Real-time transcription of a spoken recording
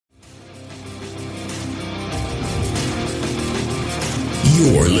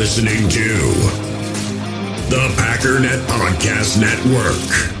You're listening to the Packernet Podcast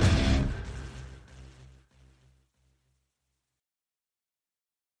Network.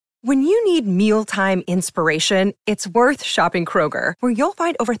 When you need mealtime inspiration, it's worth shopping Kroger, where you'll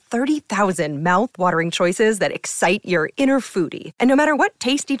find over 30,000 mouth-watering choices that excite your inner foodie. And no matter what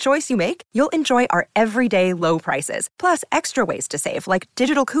tasty choice you make, you'll enjoy our everyday low prices, plus extra ways to save, like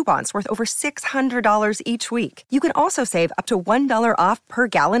digital coupons worth over $600 each week. You can also save up to $1 off per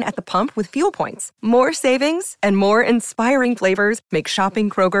gallon at the pump with fuel points. More savings and more inspiring flavors make shopping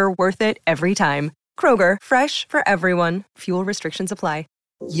Kroger worth it every time. Kroger, fresh for everyone. Fuel restrictions apply.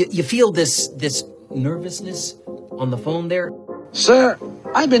 You feel this nervousness on the phone there? Sir,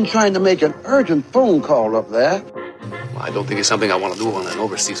 I've been trying to make an urgent phone call up there. Well, I don't think it's something I want to do on an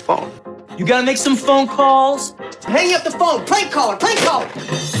overseas phone. You gotta make some phone calls. Hang up the phone. Prank caller.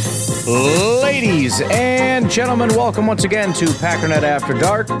 Ladies and gentlemen, welcome once again to Packernet After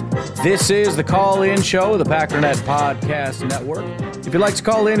Dark. This is the call-in show of the Packernet Podcast Network. If you'd like to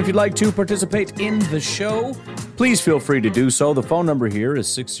call in, if you'd like to participate in the show, please feel free to do so. The phone number here is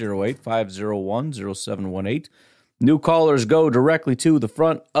 608-501-0718. New callers go directly to the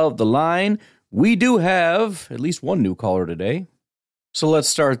front of the line. We do have at least one new caller today, so let's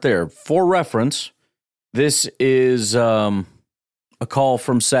start there. For reference, this is a call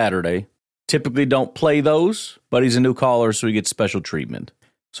from Saturday. Typically don't play those, but he's a new caller, so he gets special treatment.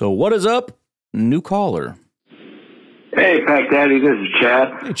 So what is up, new caller? Hey, Pack Daddy, this is Chad.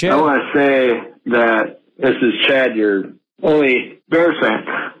 Hey, Chad. I want to say that this is Chad, your only Bears fan,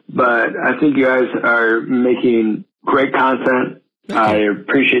 but I think you guys are making great content. I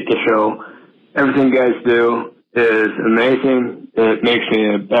appreciate the show. Everything you guys do is amazing. It makes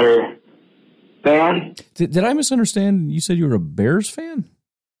me a better fan. Did I misunderstand? You said you were a Bears fan?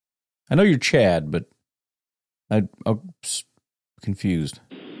 I know you're Chad, but I'm confused.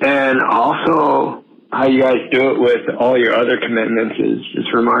 And also, how you guys do it with all your other commitments is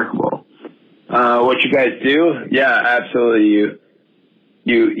just remarkable. What you guys do, yeah, absolutely.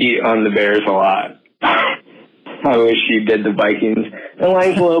 You eat on the Bears a lot. I wish you did the Vikings and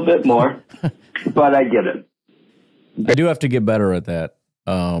Lions a little bit more, but I get it. I do have to get better at that.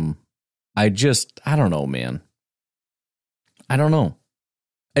 I don't know, man. I don't know.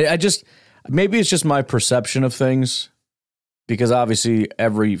 Maybe it's just my perception of things, because obviously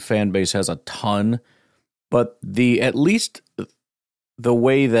every fan base has a ton, but at least the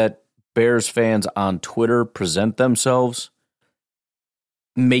way that Bears fans on Twitter present themselves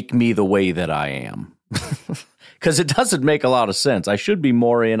make me the way that I am. Because it doesn't make a lot of sense. I should be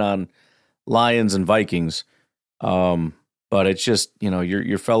more in on Lions and Vikings, but it's just,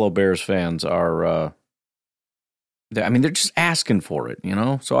 your fellow Bears fans are, they're just asking for it,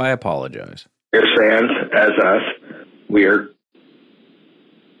 so I apologize. Bears fans, as us, we're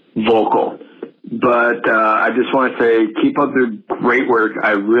vocal. But I just want to say, keep up the great work.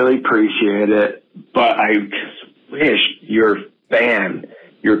 I really appreciate it. But I just wish your fan,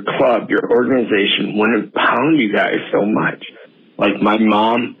 your club, your organization wouldn't pound you guys so much. Like my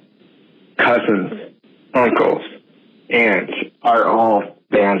mom, cousins, uncles, aunts are all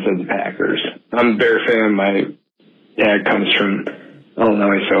fans of the Packers. I'm a Bear fan. My dad comes from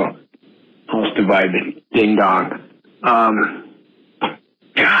Illinois, so house divided, ding dong.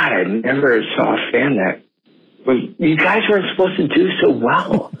 God, I never saw a fan that was. You guys weren't supposed to do so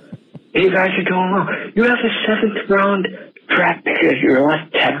well. And you guys are doing well. You have a 7th round draft pick as your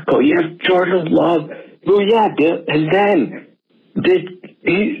left tackle. You have Jordan Love. Well, yeah, and then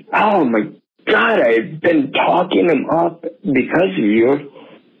oh my God, I've been talking him up because of you.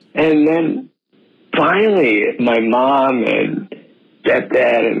 And then finally, my mom and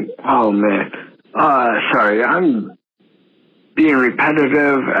stepdad, and oh man, sorry, I'm being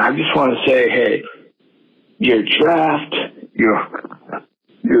repetitive. I just want to say, hey, your draft, your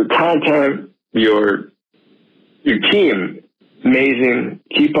content, your team, amazing.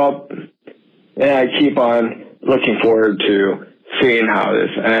 Keep up. And I keep on looking forward to seeing how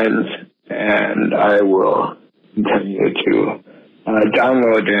this ends. And I will continue to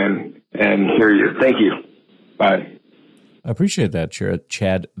download and hear you. Thank you. Bye. I appreciate that,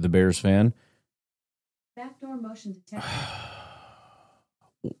 Chad, the Bears fan. Backdoor motion detected.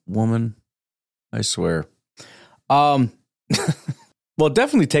 Woman, I swear. Well, it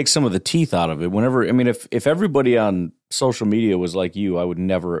definitely takes some of the teeth out of it. If everybody on social media was like you, I would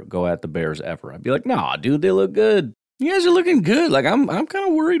never go at the Bears ever. I'd be like, nah, dude, they look good. You guys are looking good. Like, I'm kind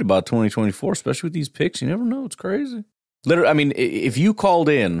of worried about 2024, especially with these picks. You never know. It's crazy. Literally, if you called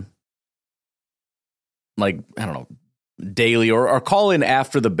in, like, I don't know, daily or call in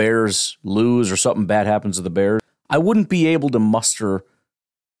after the Bears lose or something bad happens to the Bears, I wouldn't be able to muster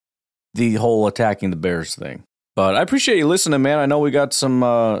the whole attacking the Bears thing. But I appreciate you listening, man. I know we got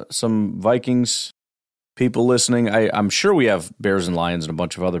some Vikings people listening. I'm sure we have Bears and Lions and a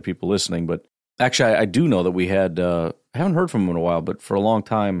bunch of other people listening. But actually, I do know that we had, I haven't heard from him in a while, but for a long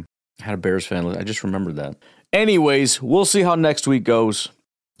time, I had a Bears fan. I just remembered that. Anyways, we'll see how next week goes.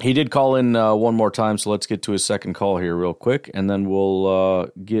 He did call in one more time, so let's get to his second call here real quick, and then we'll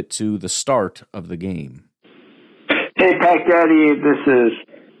get to the start of the game. Hey, Pack Daddy, this is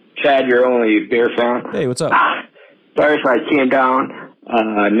Chad, your only Bear fan. Hey, what's up? Sorry if I came down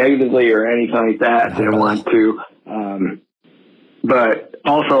negatively or anything like that. Didn't want to. But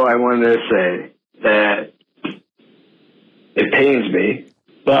also I wanted to say that it pains me,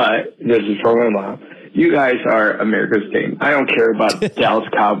 but this is for my mom. You guys are America's team. I don't care about Dallas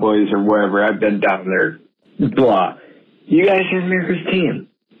Cowboys or wherever. I've been down there. Blah. You guys are America's team.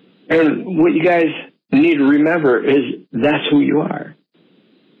 And what you guys need to remember is that's who you are.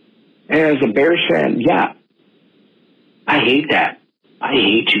 And as a Bears fan, yeah, I hate that. I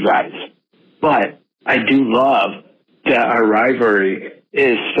hate you guys. But I do love that our rivalry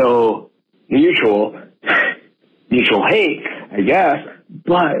is so mutual hate, I guess,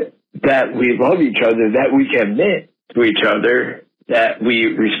 but that we love each other, that we can admit to each other, that we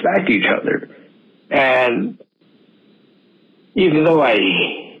respect each other. And even though I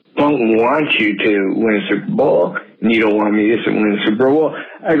don't want you to win a Super Bowl, and you don't want me to win a Super Bowl,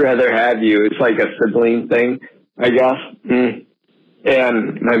 I'd rather have you. It's like a sibling thing, I guess.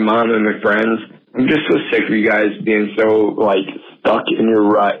 And my mom and my friends, I'm just so sick of you guys being so, like, stuck in your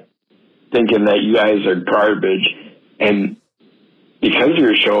rut, thinking that you guys are garbage. And because of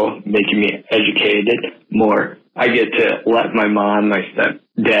your show, making me educated more, I get to let my mom, my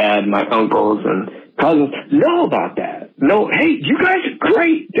stepdad, my uncles, and cousins know about that. No, hey, you guys are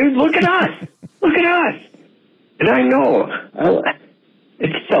great. Dude, look at us. Look at us. And I know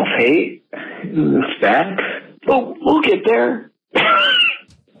it's self-hate. It's bad. But we'll get there.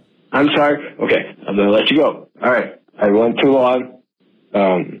 I'm sorry. Okay, I'm going to let you go. All right. I went too long.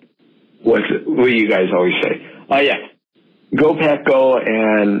 What do you guys always say? Oh, yeah. Go Pack Go,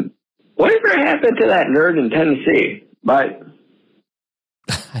 and whatever happened to that nerd in Tennessee? Bye.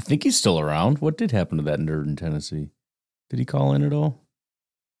 I think he's still around. What did happen to that nerd in Tennessee? Did he call in at all?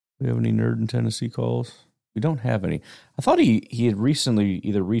 Do we have any nerd in Tennessee calls? We don't have any. I thought he had recently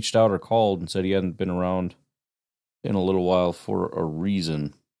either reached out or called and said he hadn't been around in a little while for a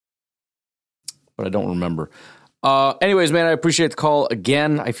reason, but I don't remember. Anyways, man, I appreciate the call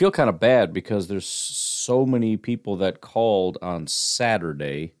again. I feel kind of bad because there's so many people that called on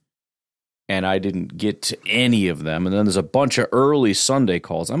Saturday, and I didn't get to any of them. And then there's a bunch of early Sunday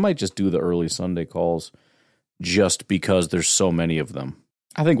calls. I might just do the early Sunday calls just because there's so many of them.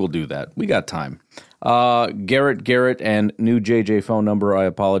 I think we'll do that. We got time. Garrett, and new JJ phone number. I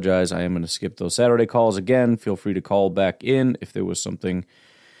apologize. I am going to skip those Saturday calls again. Feel free to call back in if there was something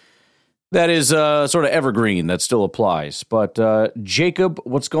that is sort of evergreen that still applies. But Jacob,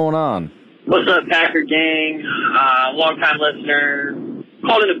 what's going on? What's up, Packer gang? Long-time listener.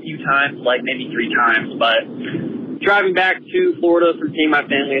 Called in a few times, like maybe 3 times, but driving back to Florida from seeing my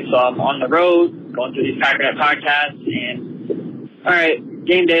family, so I'm on the road, going through these Packernet podcasts, and all right,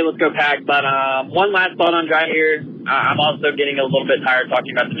 game day, let's go Pack. But one last thought on Jair. I'm also getting a little bit tired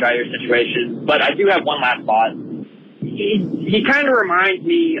talking about the Jair situation, but I do have one last thought. He kind of reminds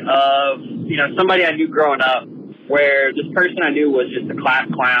me of, somebody I knew growing up, where this person I knew was just a class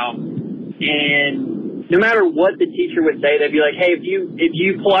clown, and no matter what the teacher would say, they'd be like, hey, if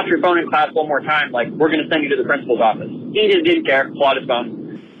you pull out your phone in class one more time, like, we're going to send you to the principal's office. He just didn't care, pull out his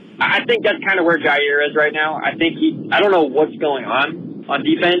phone. I think that's kind of where Jair is right now. I think I don't know what's going on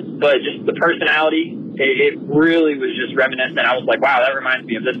defense, but just the personality, it really was just reminiscent. I was like, wow, that reminds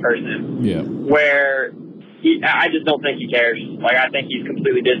me of this person. Yeah. Where I just don't think he cares. Like, I think he's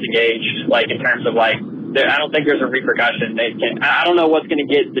completely disengaged, like, in terms of, like, I don't think there's a repercussion. I don't know what's going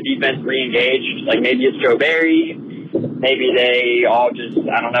to get the defense re-engaged. Like, maybe it's Joe Barry. Maybe they all just,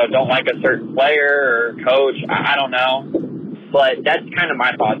 I don't know, don't like a certain player or coach. I don't know. But that's kind of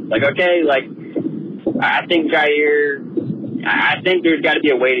my thoughts. Like, okay, like, I think Jair, I think there's got to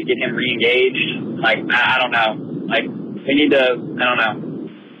be a way to get him re-engaged. Like, I don't know. Like, we need to, I don't know,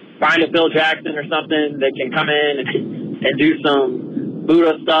 find a Phil Jackson or something that can come in and do some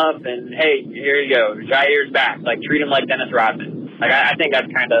Buddha stuff, and hey, here you go, Jair's back. Like, treat him like Dennis Rodman. Like, I think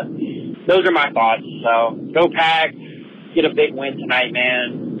that's kind of, those are my thoughts. So, go Pack, get a big win tonight,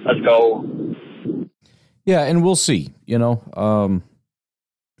 man. Let's go. Yeah, and we'll see, Again,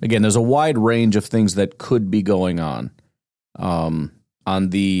 there's a wide range of things that could be going on. On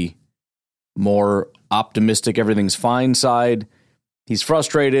the more optimistic, everything's fine side, he's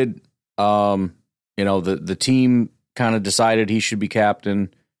frustrated. The team kind of decided he should be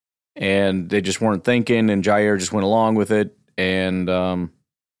captain, and they just weren't thinking, and Jair just went along with it, and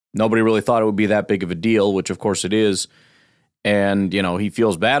nobody really thought it would be that big of a deal, which of course it is. And, he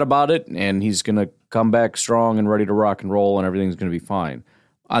feels bad about it, and he's going to come back strong and ready to rock and roll, and everything's going to be fine.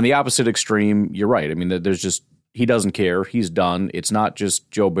 On the opposite extreme, you're right. I mean, he doesn't care. He's done. It's not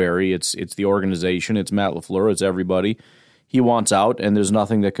just Joe Barry. It's the organization. It's Matt LaFleur. It's everybody. He wants out, and there's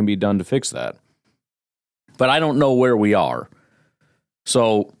nothing that can be done to fix that. But I don't know where we are.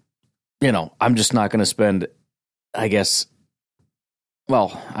 So, I'm just not going to spend, I guess,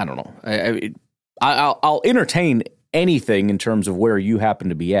 well, I don't know. I'll entertain anything in terms of where you happen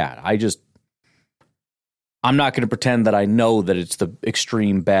to be at. I'm not going to pretend that I know that it's the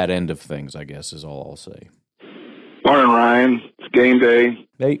extreme bad end of things, I guess, is all I'll say. Morning, Ryan. It's game day.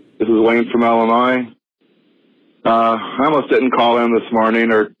 Hey. This is Wayne from Illinois. I almost didn't call in this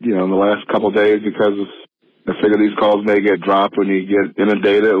morning or, in the last couple of days because I figure these calls may get dropped when you get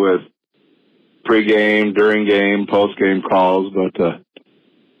inundated with pre-game, during game, post-game calls. But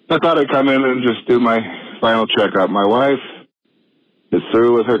I thought I'd come in and just do my final checkup. My wife is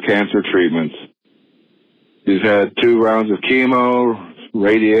through with her cancer treatments. She's had 2 rounds of chemo,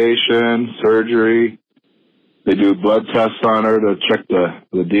 radiation, surgery. They do blood tests on her to check the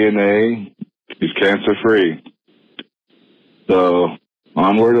DNA. She's cancer-free. So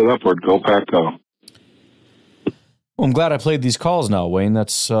onward and upward. Go Pack, go. Well, I'm glad I played these calls now, Wayne.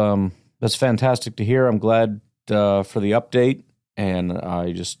 That's fantastic to hear. I'm glad for the update, and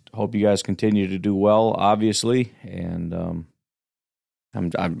I just hope you guys continue to do well, obviously. And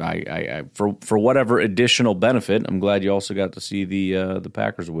for whatever additional benefit, I'm glad you also got to see the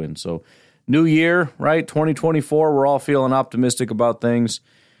Packers win. So, new year, right? 2024. We're all feeling optimistic about things,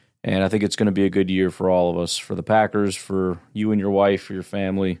 and I think it's going to be a good year for all of us, for the Packers, for you and your wife, for your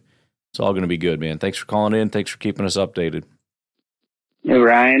family. It's all going to be good, man. Thanks for calling in. Thanks for keeping us updated. Hey,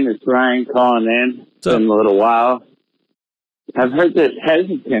 Ryan. It's Ryan calling in. It's been a little while. I've heard this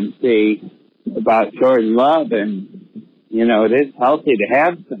hesitancy about Jordan Love, and, it is healthy to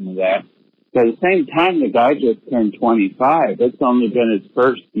have some of that. But at the same time, the guy just turned 25. It's only been his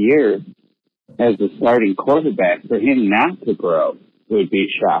first year as a starting quarterback. For him not to grow would be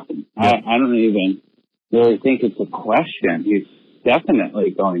shocking. I don't even really think it's a question. He's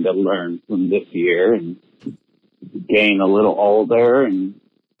definitely going to learn from this year and gain a little older and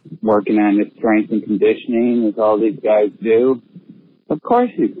working on his strength and conditioning as all these guys do. Of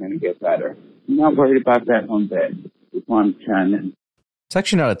course he's going to get better. I'm not worried about that one bit. Just want to chime in. It's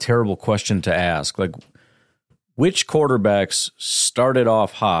actually not a terrible question to ask. Like, which quarterbacks started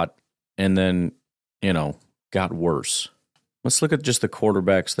off hot and then, got worse? Let's look at just the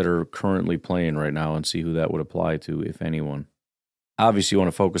quarterbacks that are currently playing right now and see who that would apply to, if anyone. Obviously, you want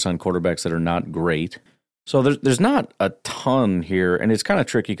to focus on quarterbacks that are not great. So there's not a ton here, and it's kind of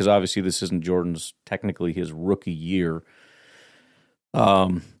tricky because obviously this isn't Jordan's, technically his rookie year.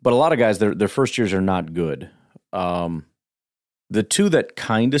 But a lot of guys, their first years are not good. The 2 that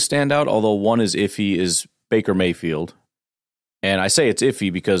kind of stand out, although one is iffy, is Baker Mayfield. And I say it's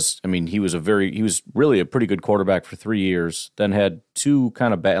iffy because, he was really a pretty good quarterback for 3 years, then had 2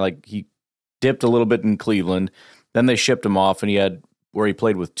 kind of bad, like he dipped a little bit in Cleveland, then they shipped him off, and he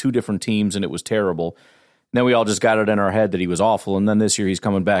played with 2 different teams, and it was terrible. And then we all just got it in our head that he was awful, and then this year he's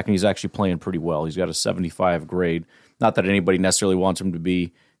coming back, and he's actually playing pretty well. He's got a 75 grade. Not that anybody necessarily wants him to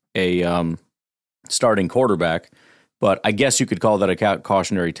be a starting quarterback, but I guess you could call that a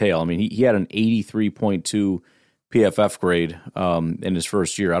cautionary tale. He had an 83.2 PFF grade in his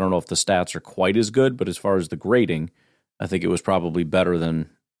first year. I don't know if the stats are quite as good, but as far as the grading, I think it was probably better than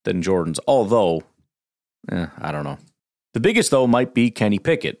Jordan's, although I don't know. The biggest, though, might be Kenny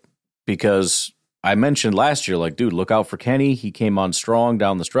Pickett, because I mentioned last year, dude, look out for Kenny. He came on strong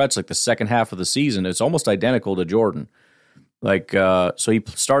down the stretch, the second half of the season. It's almost identical to Jordan. So he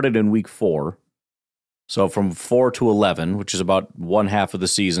started in week 4. So from 4 to 11, which is about one half of the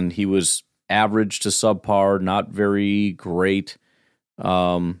season, he was average to subpar, not very great,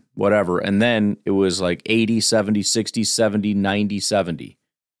 whatever. And then it was 80, 70, 60, 70, 90, 70.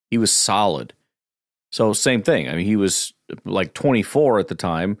 He was solid. So same thing. He was 24 at the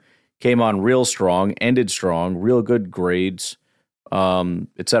time, came on real strong, ended strong, real good grades,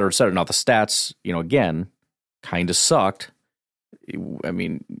 et cetera, et cetera. Now the stats, again, kind of sucked. He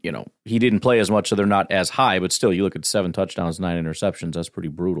didn't play as much, so they're not as high, but still, you look at 7 touchdowns, 9 interceptions, that's pretty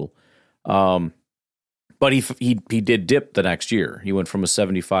brutal. But he did dip the next year. He went from a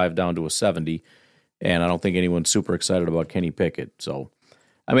 75 down to a 70, and I don't think anyone's super excited about Kenny Pickett. So,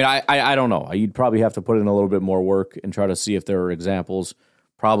 I don't know. You'd probably have to put in a little bit more work and try to see if there are examples.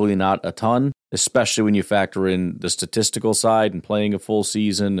 Probably not a ton, especially when you factor in the statistical side and playing a full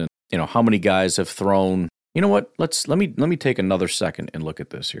season and, how many guys have thrown. You know what? Let me take another second and look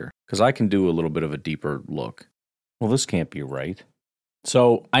at this here, because I can do a little bit of a deeper look. Well, this can't be right.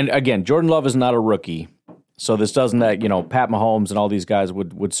 So, again, Jordan Love is not a rookie, so this doesn't that, Pat Mahomes and all these guys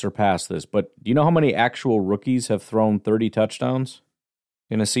would surpass this. But do you know how many actual rookies have thrown 30 touchdowns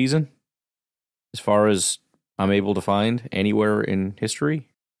in a season? As far as I'm able to find anywhere in history?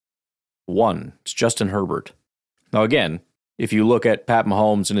 One. It's Justin Herbert. Now, again, if you look at Pat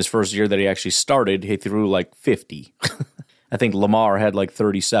Mahomes in his first year that he actually started, he threw like 50. I think Lamar had like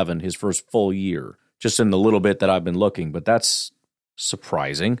 37 his first full year, just in the little bit that I've been looking. But that's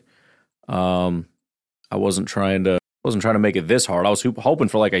surprising. I wasn't trying to make it this hard. I was hoping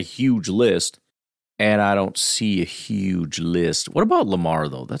for like a huge list, and I don't see a huge list. What about Lamar,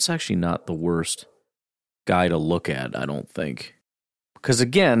 though? That's actually not the worst guy to look at, I don't think. Because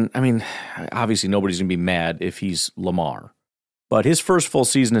again, obviously nobody's going to be mad if he's Lamar. But his first full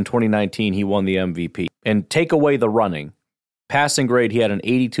season in 2019, he won the MVP. And take away the running. Passing grade, he had an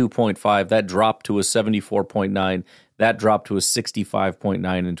 82.5. That dropped to a 74.9. That dropped to a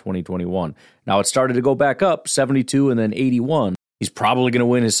 65.9 in 2021. Now it started to go back up, 72 and then 81. He's probably going to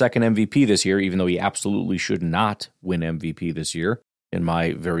win his second MVP this year, even though he absolutely should not win MVP this year, in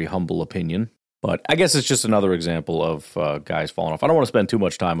my very humble opinion. But I guess it's just another example of guys falling off. I don't want to spend too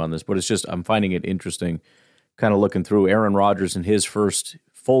much time on this, but it's just I'm finding it interesting kind of looking through Aaron Rodgers in his first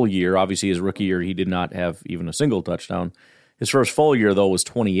full year. Obviously, his rookie year, he did not have even a single touchdown. His first full year, though, was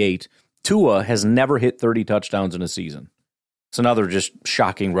 28. Tua has never hit 30 touchdowns in a season. It's another just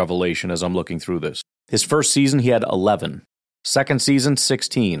shocking revelation as I'm looking through this. His first season, he had 11. Second season,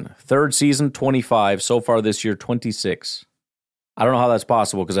 16. Third season, 25. So far this year, 26. I don't know how that's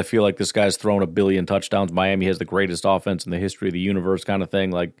possible because I feel like this guy's thrown a billion touchdowns. Miami has the greatest offense in the history of the universe kind of thing.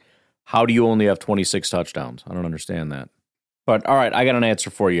 Like, how do you only have 26 touchdowns? I don't understand that. But, all right, I got an answer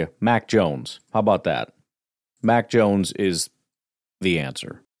for you. Mac Jones. How about that? Mac Jones is the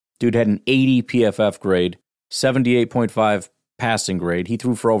answer. Dude had an 80 PFF grade, 78.5 passing grade. He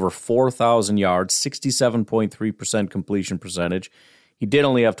threw for over 4,000 yards, 67.3% completion percentage. He did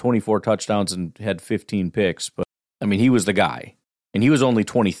only have 24 touchdowns and had 15 picks, but, he was the guy. And he was only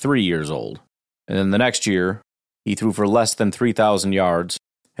 23 years old. And then the next year, he threw for less than 3,000 yards,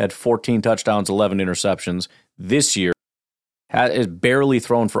 had 14 touchdowns, 11 interceptions. This year, has barely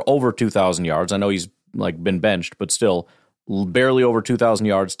thrown for over 2,000 yards. I know he's been benched, but still, barely over 2,000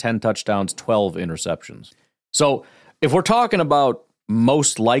 yards, 10 touchdowns, 12 interceptions. So if we're talking about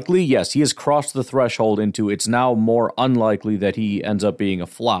most likely, yes, he has crossed the threshold into it's now more unlikely that he ends up being a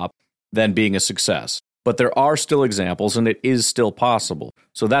flop than being a success. But there are still examples, and it is still possible.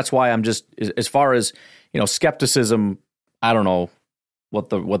 So that's why I'm just, as far as, skepticism, I don't know what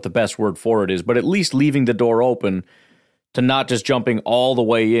the best word for it is, but at least leaving the door open to not just jumping all the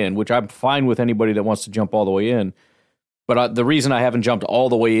way in, which I'm fine with anybody that wants to jump all the way in. But the reason I haven't jumped all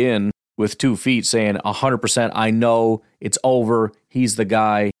the way in with 2 feet saying 100%, I know it's over, he's the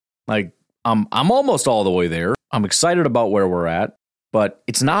guy. Like, I'm almost all the way there. I'm excited about where we're at, but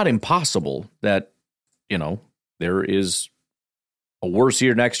it's not impossible that, there is a worse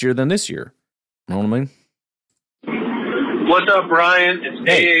year next year than this year. You know what I mean? What's up, Ryan? It's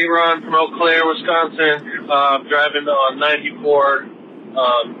AA Ron from Eau Claire, Wisconsin. Driving on 94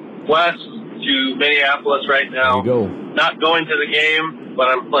 west to Minneapolis right now. There you go. Not going to the game, but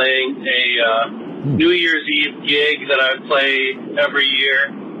I'm playing a New Year's Eve gig that I play every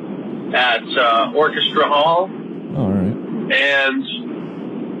year at Orchestra Hall. All right. And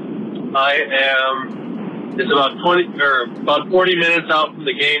it's about 40 minutes out from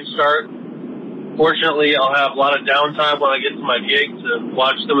the game start. Fortunately, I'll have a lot of downtime when I get to my gig to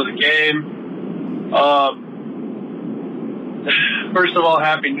watch some of the game. First of all,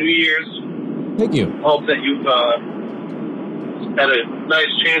 Happy New Year's. Thank you. Hope that you've had a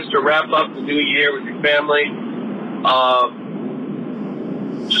nice chance to wrap up the new year with your family.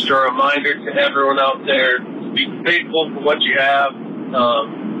 Just a reminder to everyone out there, be faithful for what you have.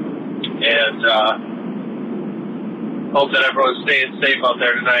 And hope that everyone's staying safe out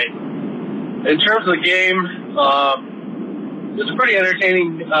there tonight. In terms of the game, it was a pretty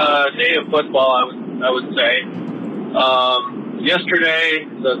entertaining day of football, I would say. Yesterday,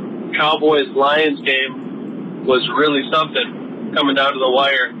 the Cowboys-Lions game was really something, coming down to the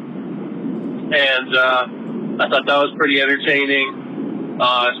wire. And I thought that was pretty entertaining,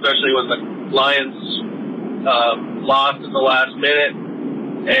 especially when the Lions lost in the last minute.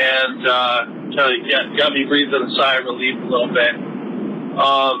 And kind of got me breathing a sigh of relief a little bit.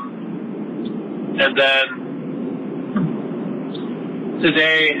 And then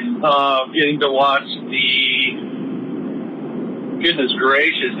today, getting to watch goodness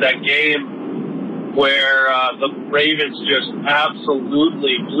gracious, that game where the Ravens just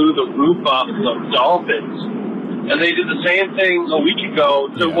absolutely blew the roof off the Dolphins. And they did the same thing a week ago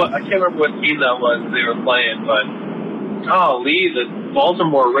to I can't remember what team that was they were playing, but golly, the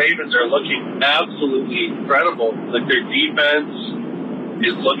Baltimore Ravens are looking absolutely incredible. Like, their defense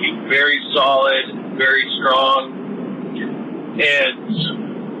is looking very solid, very strong.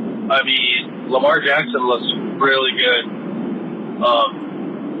 And, I mean, Lamar Jackson looks really good.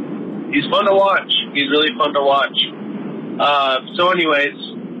 He's fun to watch. He's really fun to watch. So anyways,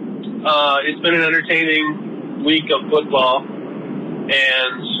 it's been an entertaining week of football,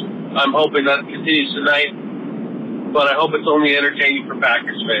 and I'm hoping that continues tonight, but I hope it's only entertaining for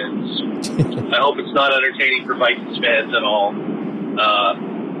Packers fans. I hope it's not entertaining for Vikings fans at all,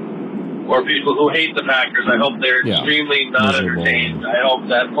 or people who hate the Packers. I hope they're extremely not entertained. I hope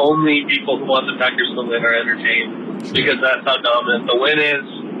that only people who want the Packers to win are entertained, because that's how dominant the win is.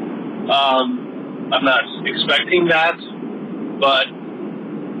 I'm not expecting that, but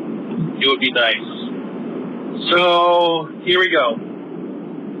it would be nice. So, here we go.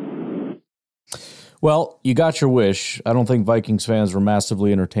 Well, you got your wish. I don't think Vikings fans were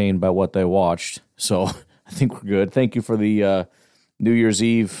massively entertained by what they watched, so I think we're good. Thank you for the New Year's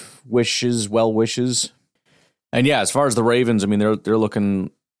Eve well wishes. And yeah, as far as the Ravens, I mean, they're looking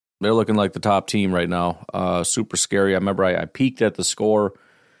like the top team right now. Super scary. I remember I peeked at the score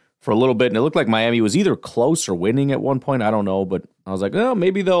for a little bit, and it looked like Miami was either close or winning at one point. I don't know, but I was like, oh,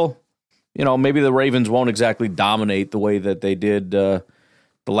 maybe maybe the Ravens won't exactly dominate the way that they did the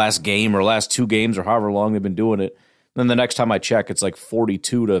last game or last two games or however long they've been doing it. Then the next time I check, it's like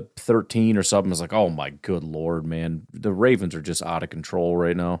 42-13 or something. It's like, oh my good Lord, man. The Ravens are just out of control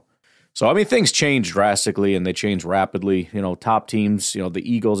right now. So, I mean, things change drastically, and they change rapidly. Top teams, the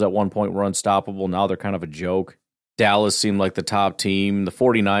Eagles at one point were unstoppable. Now they're kind of a joke. Dallas seemed like the top team. The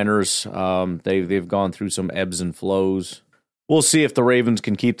 49ers, they've gone through some ebbs and flows. We'll see if the Ravens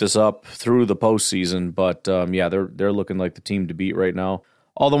can keep this up through the postseason, but they're looking like the team to beat right now.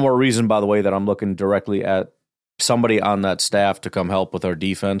 All the more reason, by the way, that I'm looking directly at somebody on that staff to come help with our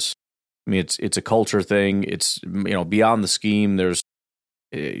defense. I mean, it's a culture thing. It's beyond the scheme. There's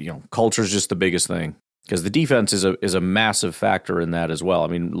culture is just the biggest thing, because the defense is a massive factor in that as well. I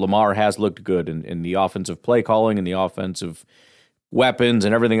mean, Lamar has looked good, in the offensive play calling and the offensive weapons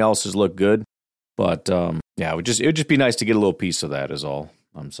and everything else has looked good. But it would just be nice to get a little piece of that is all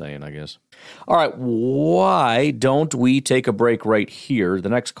I'm saying, I guess. All right, why don't we take a break right here? The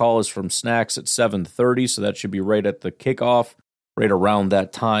next call is from Snacks at 7:30, so that should be right at the kickoff, right around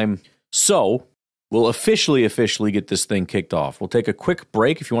that time. So we'll officially get this thing kicked off. We'll take a quick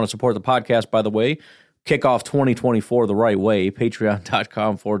break. If you want to support the podcast, by the way, kick off 2024 the right way,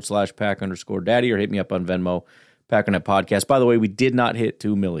 patreon.com/pack_daddy, or hit me up on Venmo, Packernet Podcast. By the way, we did not hit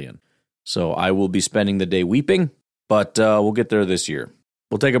 2 million. So I will be spending the day weeping, but we'll get there this year.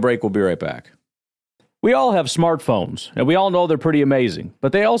 We'll take a break. We'll be right back. We all have smartphones, and we all know they're pretty amazing,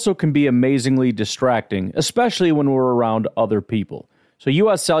 but they also can be amazingly distracting, especially when we're around other people. So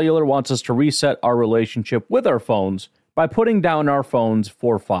US Cellular wants us to reset our relationship with our phones by putting down our phones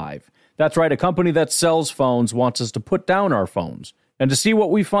for $5. That's right, a company that sells phones wants us to put down our phones. And to see what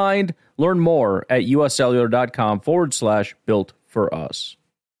we find, learn more at uscellular.com/built-for-us.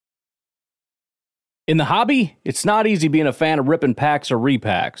 In the hobby, it's not easy being a fan of ripping packs or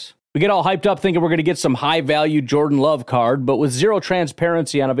repacks. We get all hyped up thinking we're going to get some high-value Jordan Love card, but with zero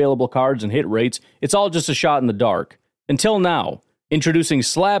transparency on available cards and hit rates, it's all just a shot in the dark. Until now, introducing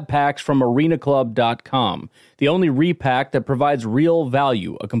slab packs from arenaclub.com, the only repack that provides real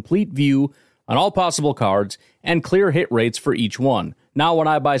value, a complete view on all possible cards, and clear hit rates for each one. Now when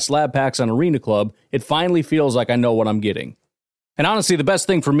I buy slab packs on Arena Club, it finally feels like I know what I'm getting. And honestly, the best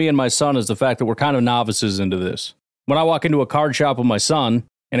thing for me and my son is the fact that we're kind of novices into this. When I walk into a card shop with my son,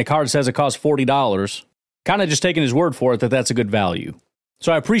 and a card says it costs $40, kind of just taking his word for it that that's a good value.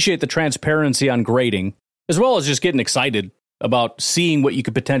 So I appreciate the transparency on grading, as well as just getting excited about seeing what you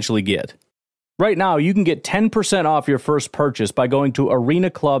could potentially get. Right now, you can get 10% off your first purchase by going to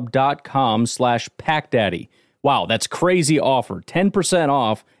arenaclub.com/packdaddy. Wow, that's crazy offer. 10%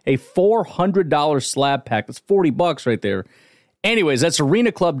 off a $400 slab pack. That's $40 right there. Anyways, that's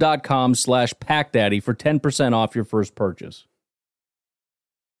arenaclub.com/packdaddy for 10% off your first purchase.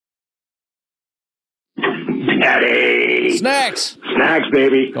 Daddy! Snacks,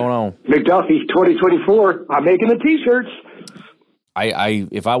 baby. Going on? McDuffie 2024. I'm making the t-shirts.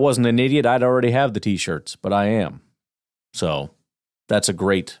 If I wasn't an idiot, I'd already have the t-shirts, but I am. So that's a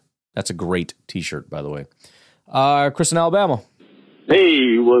great t-shirt, by the way. Chris in Alabama.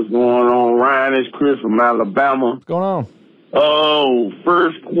 Hey, what's going on, Ryan? It's Chris from Alabama. What's going on? Oh,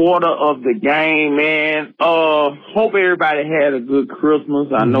 first quarter of the game, man. Hope everybody had a good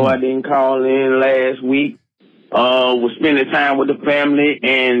Christmas. I know I didn't call in last week. Was spending time with the family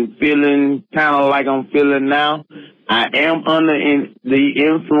and feeling kind of like I'm feeling now. I am under the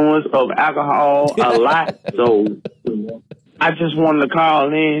influence of alcohol a lot, so I just wanted to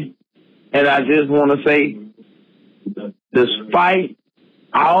call in, and I just want to say, despite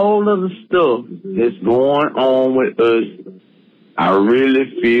all of the stuff that's going on with us, I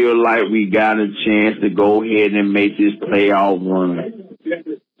really feel like we got a chance to go ahead and make this playoff run.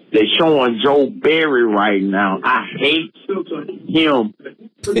 They're showing Joe Barry right now. I hate him.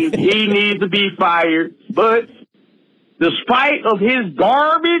 He needs to be fired. But despite of his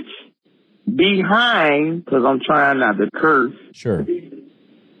garbage behind, because I'm trying not to curse. Sure.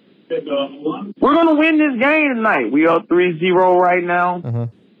 We're going to win this game tonight. We are 3-0 right now. Uh-huh.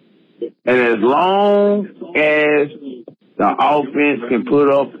 And as long as the offense can put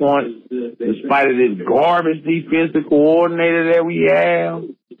up points, despite of this garbage defensive coordinator that we have,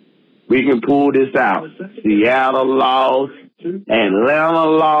 we can pull this out. Seattle lost. Atlanta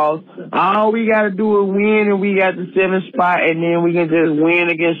lost. All we got to do is win, and we got the 7th spot, and then we can just win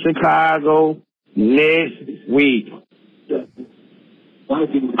against Chicago next week.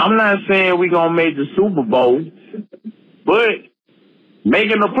 I'm not saying we're going to make the Super Bowl, but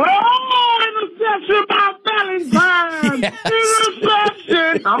making the play. Oh, interception by Valentine. Yes.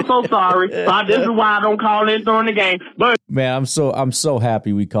 Interception. I'm so sorry. This is why I don't call in during the game. But man, I'm so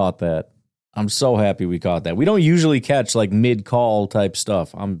happy we caught that. I'm so happy we caught that. We don't usually catch like mid-call type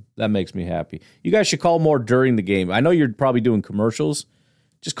stuff. That makes me happy. You guys should call more during the game. I know you're probably doing commercials.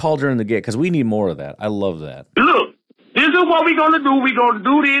 Just call during the game because we need more of that. I love that. Look, this is what we're going to do. We're going to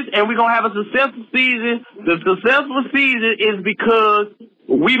do this, and we're going to have a successful season. The successful season is because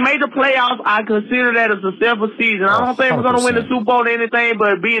we made the playoffs. I consider that a successful season. I don't think we're going to win the Super Bowl or anything,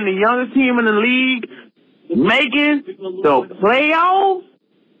 but being the youngest team in the league, making the playoffs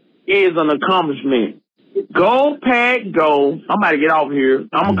is an accomplishment. Go, Pack, go. I'm about to get off here.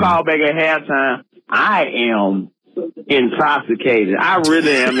 I'm going to call back at halftime. I am intoxicated. I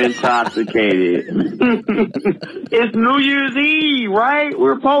really am intoxicated. It's New Year's Eve, right?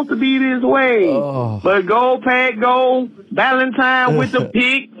 We're supposed to be this way. But go, Pack, go. Valentine with the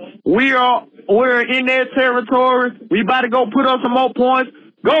pick. We're in their territory. We about to go put up some more points.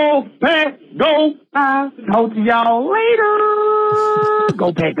 Go, Pack, go. I'll talk to y'all later.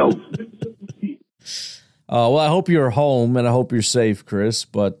 Go, Pack, go. Well, I hope you're home, and I hope you're safe, Chris.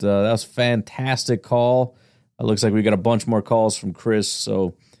 But that was a fantastic call. It looks like we got a bunch more calls from Chris,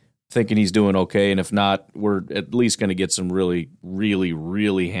 so thinking he's doing okay. And if not, we're at least going to get some really, really,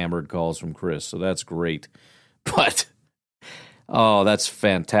 really hammered calls from Chris. So that's great. But, that's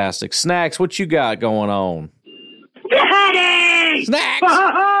fantastic. Snacks, what you got going on? Daddy! Snacks!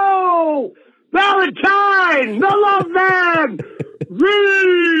 Oh! Valentine! The love man!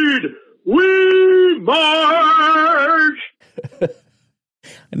 Read! We march!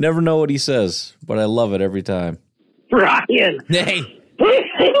 I never know what he says, but I love it every time. Ryan! Hey!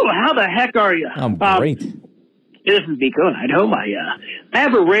 How the heck are you? I'm great. This is Beacon. I know I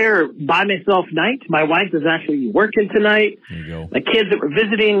have a rare by myself night. My wife is actually working tonight. There you go. My kids that were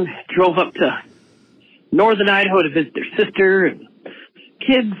visiting drove up to northern Idaho to visit their sister and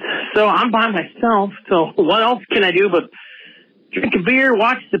kids. So I'm by myself. So what else can I do but drink a beer,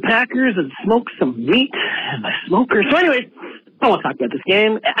 watch the Packers, and smoke some meat in my smoker? So anyways, I don't want to talk about this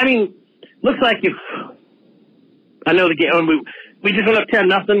game. I mean, looks like I know the game. We just went up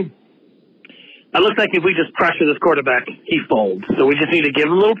 10-0. It looks like if we just pressure this quarterback, he folds. So we just need to give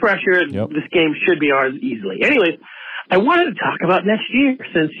him a little pressure, and this game should be ours easily. Anyways, I wanted to talk about next year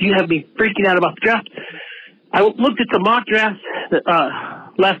since you have me freaking out about the draft. I looked at the mock drafts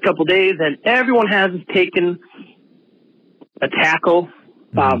last couple of days, and everyone has taken a tackle.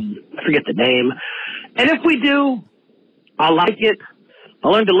 I forget the name. And if we do, I'll like it.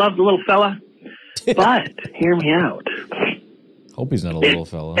 I'll learn to love the little fella. But hear me out. Hope he's not a little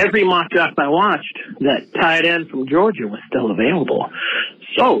fella. Every mock draft I watched, that tight end from Georgia was still available.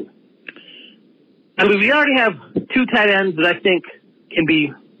 So, I mean, we already have 2 tight ends that I think can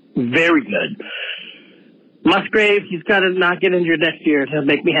be very good. Musgrave, he's got to not get injured next year to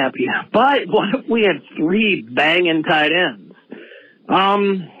make me happy. But what if we had 3 banging tight ends?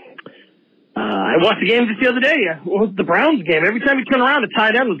 I watched the game just the other day. It was the Browns game. Every time you turn around, the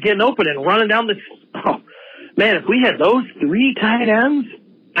tight end was getting open and running down this. Oh, man, if we had those 3 tight ends,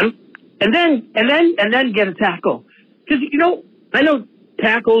 and then get a tackle, because I know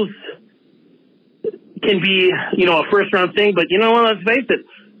tackles can be, a first-round thing. But, let's face it,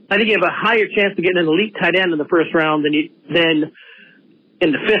 I think you have a higher chance of getting an elite tight end in the first round than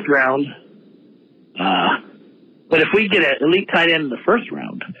in the fifth round. But if we get an elite tight end in the first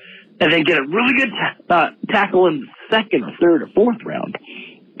round and then get a really good tackle in the second or third or fourth round,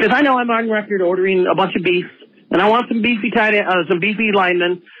 because I know I'm on record ordering a bunch of beef, and I want some beefy some beefy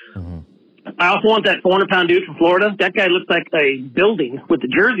linemen. Mm-hmm. I also want that 400-pound dude from Florida. That guy looks like a building with the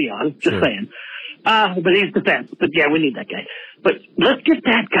jersey on, just saying. But he's defense. But, yeah, we need that guy. But let's get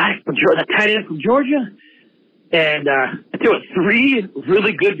that guy from Georgia, that tight end from Georgia. And I tell you what, 3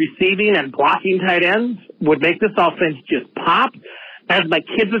 really good receiving and blocking tight ends would make this offense just pop. As my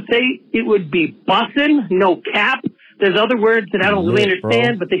kids would say, it would be bussin', no cap. There's other words that I don't really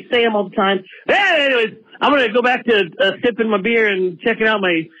understand, but they say them all the time. Hey, anyways, I'm going to go back to sipping my beer and checking out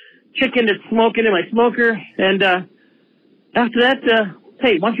my chicken that's smoking in my smoker. And after that,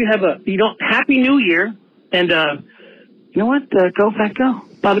 hey, why don't you have Happy New Year. And you know what? Go, Pack, go.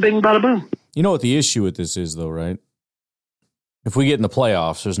 Bada bing, bada boom. You know what the issue with this is, though, right? If we get in the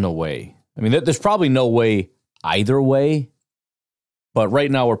playoffs, there's no way. I mean, there's probably no way either way. But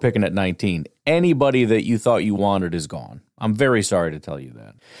right now we're picking at 19. Anybody that you thought you wanted is gone. I'm very sorry to tell you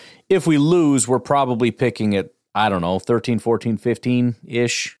that. If we lose, we're probably picking at, 13, 14,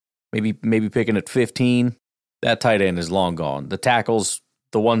 15-ish. Maybe picking at 15. That tight end is long gone. The tackles,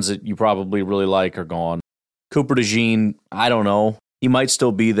 the ones that you probably really like, are gone. Cooper DeJean, I don't know. He might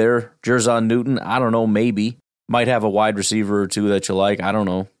still be there. Jerzon Newton, I don't know, maybe. Might have a wide receiver or two that you like. I don't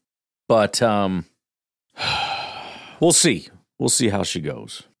know. But we'll see. We'll see how she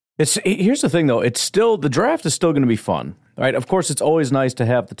goes. Here's the thing, though. The draft is still going to be fun, right? Of course, it's always nice to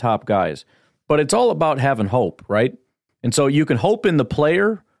have the top guys. But it's all about having hope, right? And so you can hope in the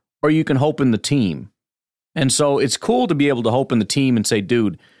player or you can hope in the team. And so it's cool to be able to hope in the team and say,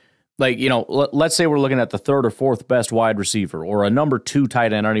 dude, let's say we're looking at the third or fourth best wide receiver or a number 2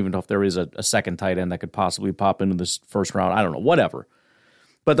 tight end. I don't even know if there is a second tight end that could possibly pop into this first round. I don't know, whatever.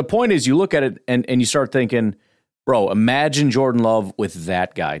 But the point is you look at it and you start thinking, bro, imagine Jordan Love with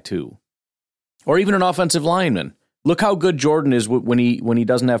that guy too. Or even an offensive lineman. Look how good Jordan is when he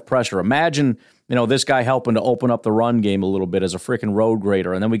doesn't have pressure. Imagine, this guy helping to open up the run game a little bit as a freaking road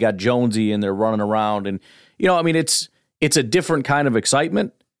grader. And then we got Jonesy in there running around. And, it's a different kind of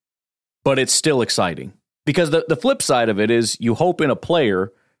excitement. But it's still exciting because the flip side of it is you hope in a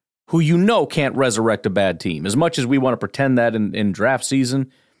player who can't resurrect a bad team. As much as we want to pretend that in draft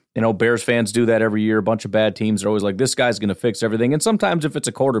season, Bears fans do that every year. A bunch of bad teams are always like, this guy's going to fix everything. And sometimes if it's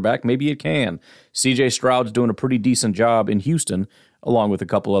a quarterback, maybe it can. C.J. Stroud's doing a pretty decent job in Houston, along with a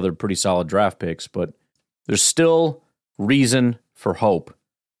couple other pretty solid draft picks. But there's still reason for hope.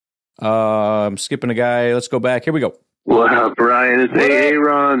 I'm skipping a guy. Let's go back. Here we go. What up, Brian? It's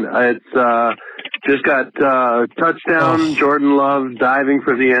Aaron. It's just got touchdown. Jordan Love diving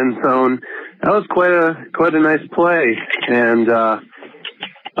for the end zone. That was quite a nice play, and I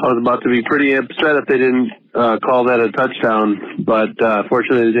was about to be pretty upset if they didn't call that a touchdown. But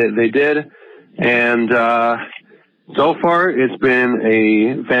fortunately, they did, and so far it's been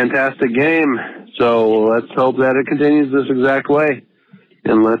a fantastic game. So let's hope that it continues this exact way,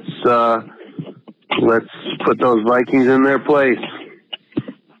 and let's put those Vikings in their place.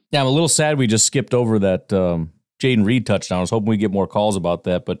 Yeah, I'm a little sad we just skipped over that Jaden Reed touchdown. I was hoping we get more calls about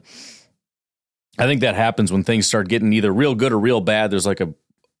that, but I think that happens when things start getting either real good or real bad. There's like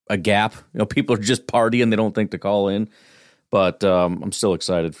a gap. People are just partying. They don't think to call in. But I'm still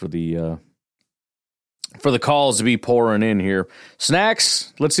excited for the calls to be pouring in here.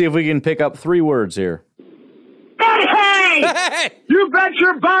 Snacks, let's see if we can pick up 3 words here. Hey! You bet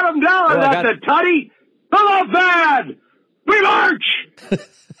your bottom dollar that's a tutty. Hello, bad. We march.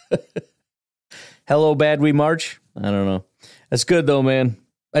 Hello, bad. We march. I don't know. That's good though, man.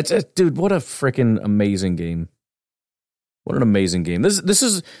 Dude. What a freaking amazing game. What an amazing game. This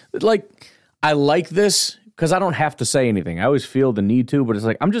is like, I like this because I don't have to say anything. I always feel the need to, but it's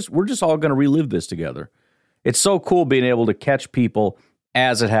like we're just all going to relive this together. It's so cool being able to catch people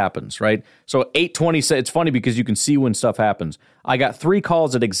as it happens, right? So 8:27, it's funny because you can see when stuff happens. I got 3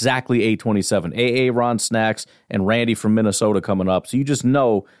 calls at exactly 8:27. AA, Ron Snacks, and Randy from Minnesota coming up. So you just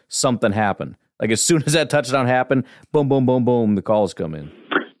know something happened. Like as soon as that touchdown happened, boom, boom, boom, boom, the calls come in.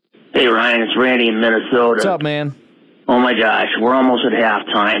 Hey, Ryan, it's Randy in Minnesota. What's up, man? Oh, my gosh, we're almost at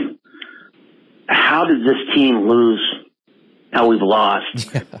halftime. How did this team lose? How we've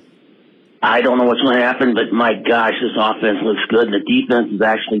lost? Yeah. I don't know what's going to happen, but my gosh, this offense looks good, and the defense is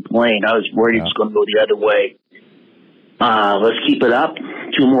actually playing. I was worried it was going to go the other way. Let's keep it up.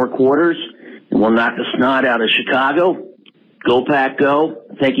 2 more quarters, and we'll knock the snot out of Chicago. Go, Pack, go.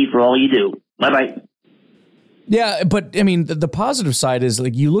 Thank you for all you do. Bye-bye. Yeah, but I mean, the positive side is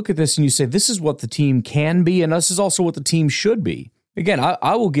like you look at this and you say, this is what the team can be, and this is also what the team should be. Again,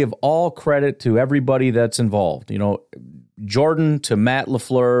 I will give all credit to everybody that's involved. You know, Jordan to Matt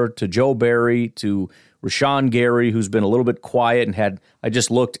LaFleur to Joe Barry to Rashawn Gary, who's been a little bit quiet and had, I just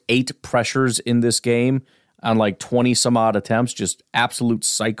looked, 8 pressures in this game on like 20 some odd attempts, just absolute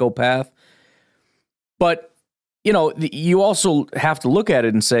psychopath. But, you know, you also have to look at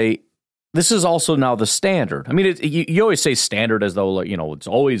it and say, this is also now the standard. I mean, you always say standard as though, you know, it's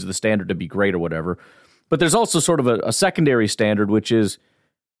always the standard to be great or whatever. But there's also sort of a secondary standard, which is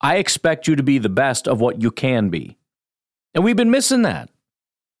I expect you to be the best of what you can be. And we've been missing that.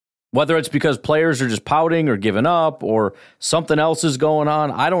 Whether it's because players are just pouting or giving up or something else is going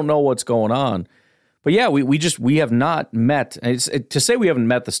on. I don't know what's going on. But yeah, we have not met. To say we haven't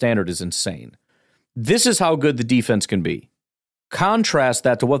met the standard is insane. This is how good the defense can be. Contrast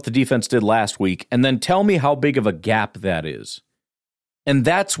that to what the defense did last week, and then tell me how big of a gap that is. And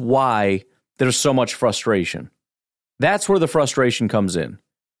that's why there's so much frustration. That's where the frustration comes in.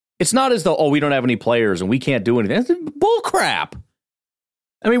 It's not as though, we don't have any players and we can't do anything. That's bull crap.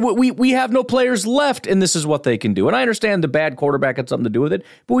 I mean, we have no players left, and this is what they can do. And I understand the bad quarterback had something to do with it,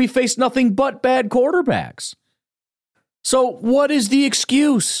 but we faced nothing but bad quarterbacks. So what is the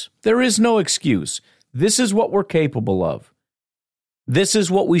excuse? There is no excuse. This is what we're capable of. This is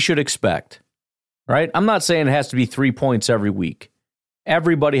what we should expect, right? I'm not saying it has to be 3 points every week.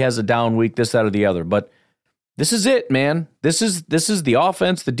 Everybody has a down week, this, that, or the other. But this is it, man. This is the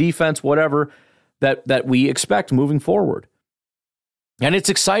offense, the defense, whatever that we expect moving forward. And it's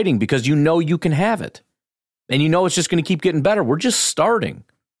exciting because you know you can have it. And you know it's just going to keep getting better. We're just starting,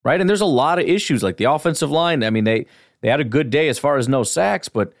 right? And there's a lot of issues like the offensive line. I mean, they had a good day as far as no sacks,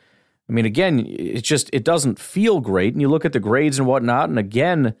 but I mean, again, it doesn't feel great. And you look at the grades and whatnot, and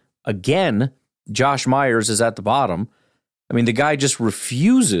again, Josh Myers is at the bottom. I mean, the guy just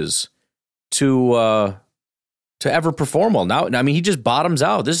refuses to ever perform well. Now, I mean, he just bottoms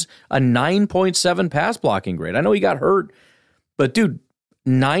out. This is a 9.7 pass blocking grade. I know he got hurt, but dude,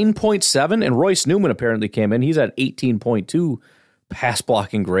 9.7, and Royce Newman apparently came in. He's at 18.2 pass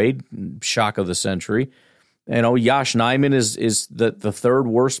blocking grade. Shock of the century. You know, Yosh Nijman is the third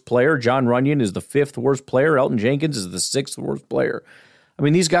worst player. John Runyon is the 5th worst player. Elton Jenkins is the 6th worst player. I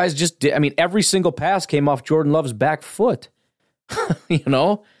mean, these guys just did. I mean, every single pass came off Jordan Love's back foot. You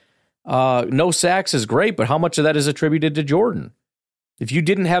know, no sacks is great, but how much of that is attributed to Jordan? If you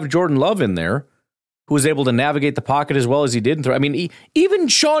didn't have Jordan Love in there, who was able to navigate the pocket as well as he did and throw, I mean, even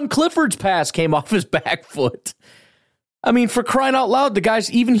Sean Clifford's pass came off his back foot. I mean, for crying out loud, the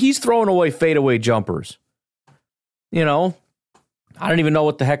guys, even he's throwing away fadeaway jumpers. You know, I don't even know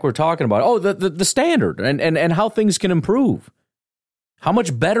what the heck we're talking about. Oh, the standard and how things can improve. How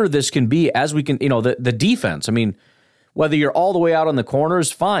much better this can be as we can, you know, the defense. I mean, whether you're all the way out on the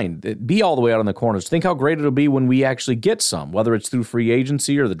corners, fine. Be all the way out on the corners. Think how great it'll be when we actually get some, whether it's through free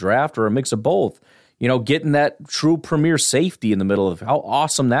agency or the draft or a mix of both. You know, getting that true premier safety in the middle of how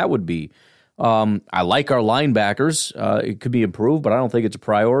awesome that would be. I like our linebackers. It could be improved, but I don't think it's a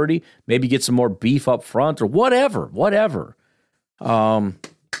priority. Maybe get some more beef up front or whatever. Lots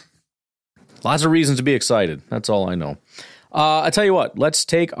of reasons to be excited. That's all I know. I tell you what, let's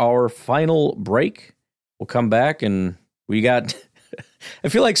take our final break. We'll come back and we got, I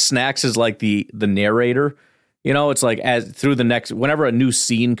feel like Snacks is like the narrator. You know, it's like whenever a new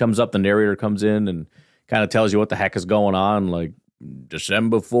scene comes up, the narrator comes in and kind of tells you what the heck is going on. Like,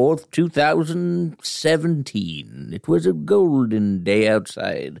 December 4th, 2017. It was a golden day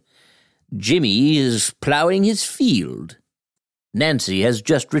outside. Jimmy is plowing his field. Nancy has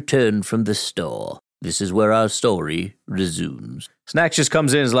just returned from the store. This is where our story resumes. Snacks just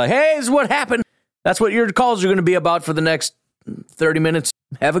comes in and is like, hey, this is what happened. That's what your calls are going to be about for the next 30 minutes.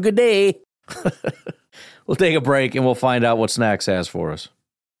 Have a good day. We'll take a break and we'll find out what Snacks has for us.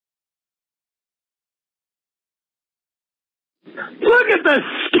 Look at the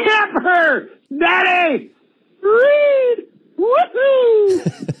skipper, Daddy! Reed!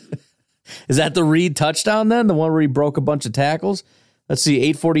 Woohoo! Is that the Reed touchdown then? The one where he broke a bunch of tackles? Let's see,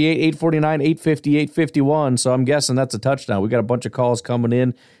 848, 849, 850, 851. So I'm guessing that's a touchdown. We got a bunch of calls coming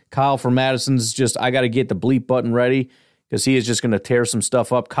in. Kyle from Madison's just, I got to get the bleep button ready because he is just going to tear some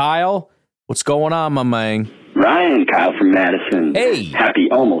stuff up. Kyle, what's going on, my man? Ryan, Kyle from Madison. Hey. Happy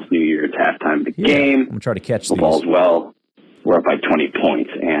almost New Year. It's halftime of the game. I'm going to try to catch Football's these. Well. We're up by 20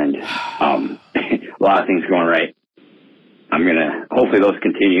 points, and a lot of things going right. I'm going to, hopefully those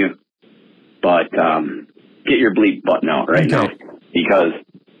continue, but get your bleep button out right now, because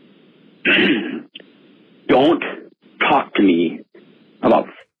don't talk to me about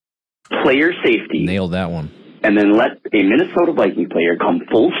player safety. Nailed that one. and then let a Minnesota Viking player come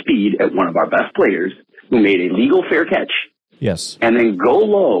full speed at one of our best players who made a legal fair catch. Yes. And then go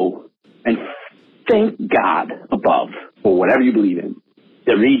low and thank God above, or whatever you believe in,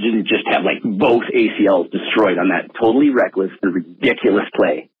 that we didn't just have like both ACLs destroyed on that totally reckless and ridiculous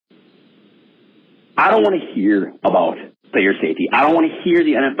play. I don't want to hear about player safety. I don't want to hear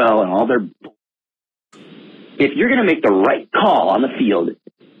the NFL and all their... If you're going to make the right call on the field,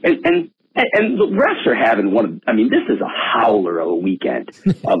 and the refs are having one of... I mean, this is a howler of a weekend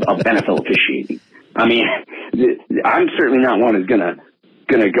of NFL officiating. I mean, I'm certainly not one who's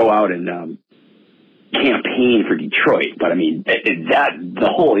gonna go out and campaign for Detroit, but I mean, the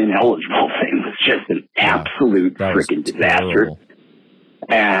whole ineligible thing was just an absolute freaking disaster.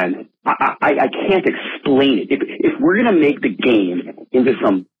 And I can't explain it. If we're gonna make the game into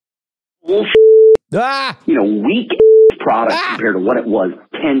some bullshit, weak product compared to what it was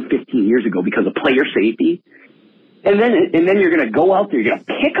 10, 15 years ago because of player safety, and then you're gonna go out there, you're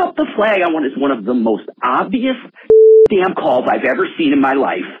gonna pick up the flag on one of the most obvious damn calls I've ever seen in my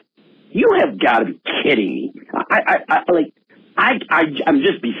life. You have got to be kidding me. I'm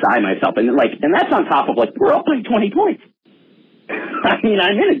just beside myself, and that's on top of we're up by 20 points. I mean,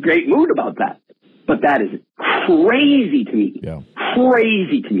 I'm in a great mood about that, but that is crazy to me. Yeah.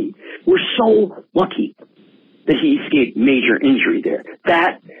 Crazy to me. We're so lucky that he escaped major injury there.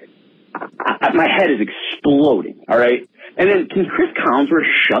 That my head is exploding. All right. And then can Chris Collinsworth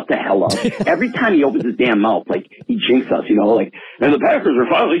shut the hell up? Every time he opens his damn mouth, he jinxes us, and the Packers are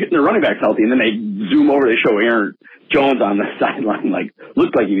finally getting their running backs healthy, and then they zoom over, they show Aaron Jones on the sideline,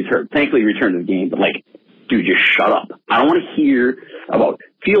 looked like he was hurt. Thankfully, he returned to the game, but dude, just shut up. I don't want to hear about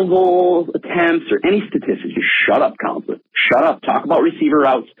field goal attempts or any statistics. Just shut up, Collinsworth. Shut up. Talk about receiver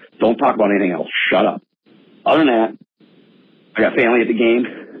routes. Don't talk about anything else. Shut up. Other than that, I got family at the game.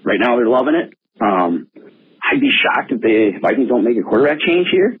 Right now, they're loving it. I'd be shocked if the Vikings don't make a quarterback change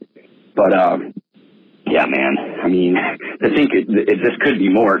here. But, yeah, man, I mean, I think this could be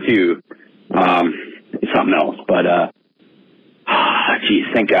more, too. It's something else. But, geez,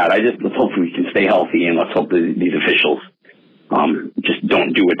 thank God. Let's hope we can stay healthy, and let's hope that these officials just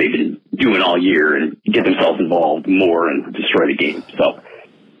don't do what they've been doing all year and get themselves involved more and destroy the game. So,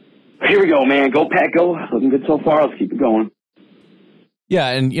 here we go, man. Go, Pack, go. Looking good so far. Let's keep it going. Yeah,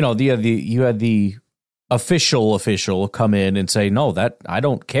 and, you had the official come in and say, no, that I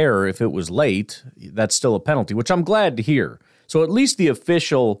don't care if it was late. That's still a penalty, which I'm glad to hear. So at least the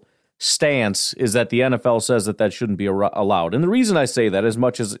official stance is that the NFL says that shouldn't be allowed. And the reason I say that, as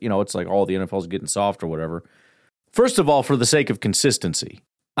much as, it's the NFL's getting soft or whatever, first of all, for the sake of consistency,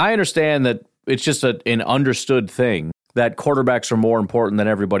 I understand that it's just an understood thing that quarterbacks are more important than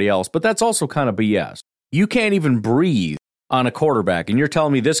everybody else, but that's also kind of BS. You can't even breathe on a quarterback, and you're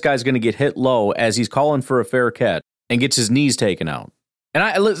telling me this guy's going to get hit low as he's calling for a fair catch and gets his knees taken out. And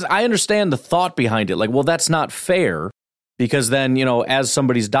I understand the thought behind it. Well, that's not fair, because then, as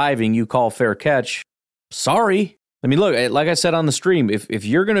somebody's diving, you call fair catch. Sorry. I mean, look, like I said on the stream, if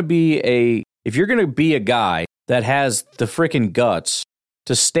you're going to be a guy that has the freaking guts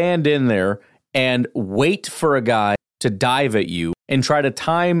to stand in there and wait for a guy to dive at you and try to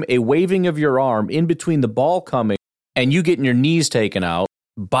time a waving of your arm in between the ball coming and you getting your knees taken out,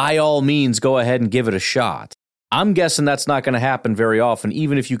 by all means, go ahead and give it a shot. I'm guessing that's not going to happen very often,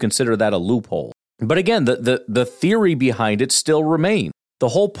 even if you consider that a loophole. But again, the theory behind it still remains. The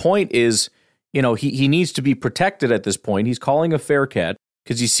whole point is, he needs to be protected at this point. He's calling a fair catch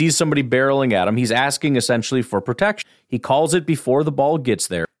because he sees somebody barreling at him. He's asking essentially for protection. He calls it before the ball gets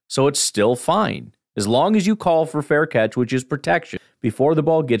there, so it's still fine. As long as you call for fair catch, which is protection, before the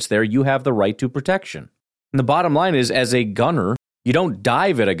ball gets there, you have the right to protection. And the bottom line is, as a gunner, you don't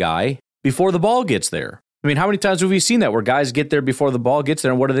dive at a guy before the ball gets there. I mean, how many times have we seen that where guys get there before the ball gets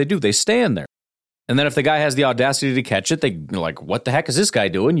there, and what do? They stand there. And then if the guy has the audacity to catch it, they're like, what the heck is this guy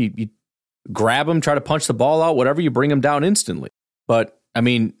doing? You grab him, try to punch the ball out, whatever, you bring him down instantly. But, I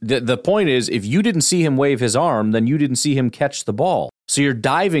mean, the point is, if you didn't see him wave his arm, then you didn't see him catch the ball. So you're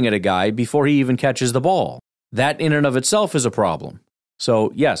diving at a guy before he even catches the ball. That in and of itself is a problem.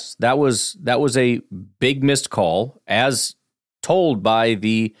 So, yes, that was a big missed call, as told by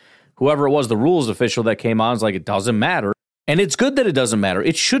whoever it was, the rules official that came on. Is like, it doesn't matter. And it's good that it doesn't matter.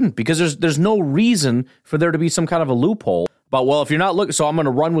 It shouldn't, because there's no reason for there to be some kind of a loophole about, well, if you're not looking, so I'm going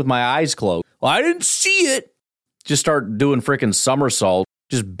to run with my eyes closed. Well, I didn't see it. Just start doing freaking somersault,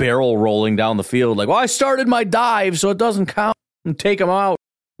 just barrel rolling down the field like, well, I started my dive, so it doesn't count, and take him out.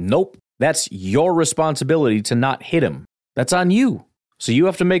 Nope. That's your responsibility to not hit him. That's on you. So you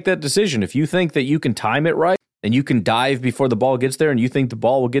have to make that decision. If you think that you can time it right and you can dive before the ball gets there and you think the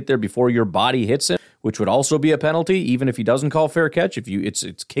ball will get there before your body hits it, which would also be a penalty, even if he doesn't call fair catch. If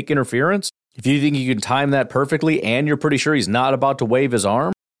it's kick interference. If you think you can time that perfectly and you're pretty sure he's not about to wave his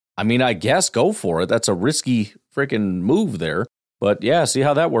arm, I mean, I guess go for it. That's a risky freaking move there. But yeah, see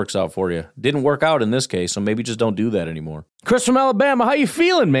how that works out for you. Didn't work out in this case, so maybe just don't do that anymore. Chris from Alabama, how you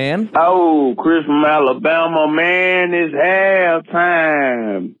feeling, man? Oh, Chris from Alabama, man, it's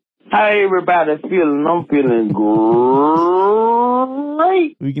halftime. How everybody feeling? I'm feeling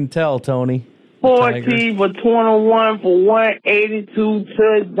great. We can tell, Tony. 14 for 21 for 182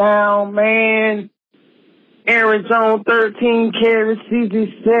 touchdown, man. Aaron Jones, 13 carries,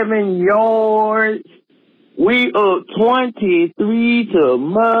 67 yards. We up 23 to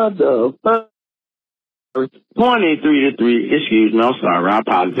motherfucker. 23-3. Excuse me, I'm sorry. I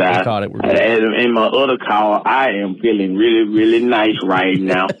apologize. I caught it. In my other call, I am feeling really, really nice right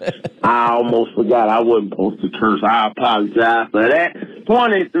now. I almost forgot I wasn't supposed to curse. I apologize for that.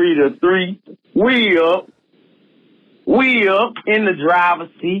 23-3. We up in the driver's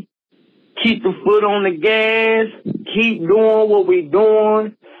seat. Keep the foot on the gas. Keep doing what we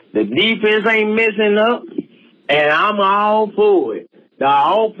doing. The defense ain't messing up. And I'm all for it. The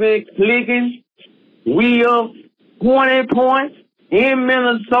offense clicking. We up 20 points in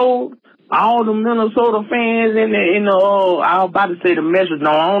Minnesota. All the Minnesota fans in the I was about to say the Metrodome.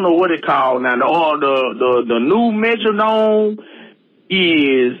 I don't know what it's called now. The new Metrodome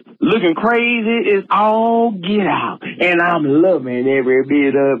is looking crazy. It's all get out. And I'm loving every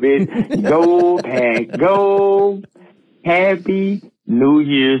bit of it. Go, Pack, go. Happy New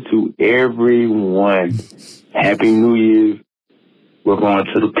Year to everyone. Happy New Year. We're going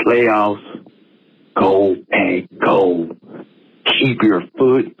to the playoffs. Go, Pack, go. Keep your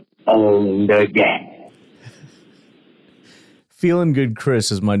foot on the gas. Feeling Good Chris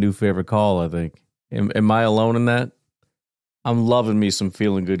is my new favorite call, I think. Am I alone in that? I'm loving me some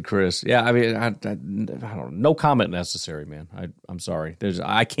Feeling Good Chris. Yeah, I mean, I don't know. No comment necessary, man. I'm sorry.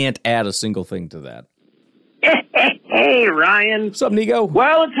 I can't add a single thing to that. Hey, Ryan. What's up, Nico?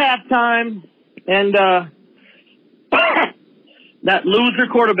 Well, it's halftime, and that loser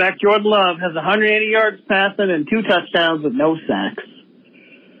quarterback, Jordan Love, has 180 yards passing and 2 touchdowns with no sacks.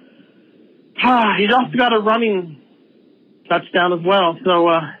 He's also got a running touchdown as well, so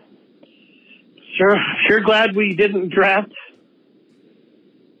sure glad we didn't draft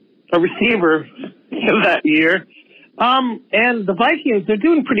a receiver that year. And the Vikings, they're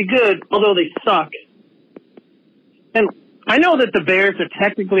doing pretty good, although they suck. And I know that the Bears are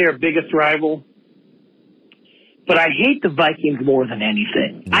technically our biggest rival, but I hate the Vikings more than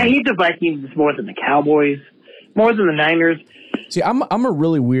anything. I hate the Vikings more than the Cowboys, more than the Niners. See, I'm a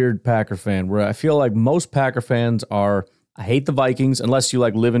really weird Packer fan where I feel like most Packer fans are, I hate the Vikings unless you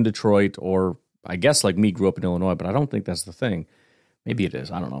like live in Detroit or I guess like me grew up in Illinois, but I don't think that's the thing. Maybe it is.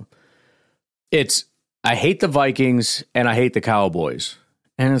 I don't know. I hate the Vikings and I hate the Cowboys.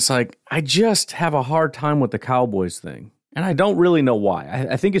 And it's like, I just have a hard time with the Cowboys thing. And I don't really know why.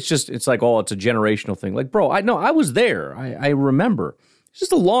 I think it's like, oh, it's a generational thing. Like, bro, I was there. I remember. It's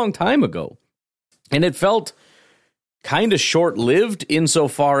just a long time ago. And it felt kind of short-lived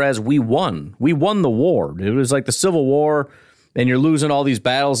insofar as we won. We won the war. It was like the Civil War, and you're losing all these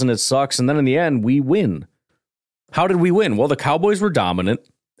battles, and it sucks. And then in the end, we win. How did we win? Well, the Cowboys were dominant,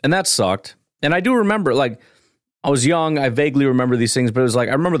 and that sucked. And I do remember, like, I was young, I vaguely remember these things, but it was like,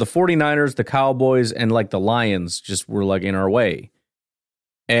 I remember the 49ers, the Cowboys, and like the Lions just were like in our way.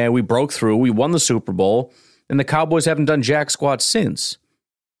 And we broke through, we won the Super Bowl, and the Cowboys haven't done jack squat since.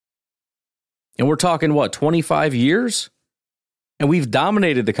 And we're talking, 25 years? And we've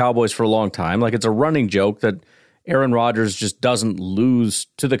dominated the Cowboys for a long time. Like, it's a running joke that Aaron Rodgers just doesn't lose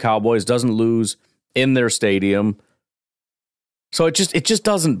to the Cowboys, doesn't lose in their stadium. So it just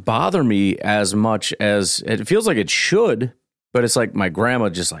doesn't bother me as much as it feels like it should, but it's like my grandma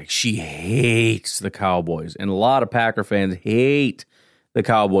just like, she hates the Cowboys. And a lot of Packer fans hate the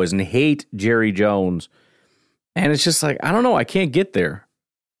Cowboys and hate Jerry Jones. And it's just like, I don't know, I can't get there.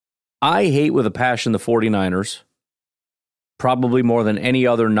 I hate with a passion the 49ers, probably more than any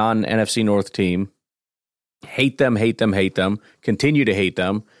other non-NFC North team. Hate them, continue to hate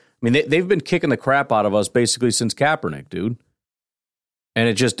them. I mean, they've been kicking the crap out of us basically since Kaepernick, dude. And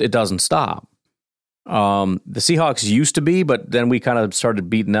it doesn't stop. The Seahawks used to be, but then we kind of started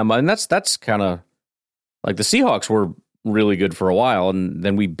beating them. And that's kind of like the Seahawks were really good for a while, and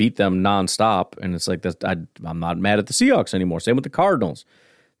then we beat them nonstop. And it's like I'm not mad at the Seahawks anymore. Same with the Cardinals.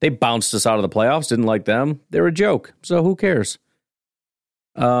 They bounced us out of the playoffs. Didn't like them. They're a joke. So who cares?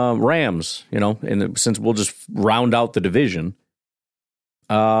 Rams, and since we'll just round out the division,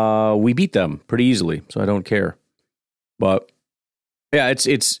 we beat them pretty easily. So I don't care. But Yeah,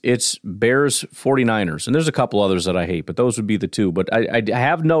 it's Bears 49ers, and there's a couple others that I hate, but those would be the two. But I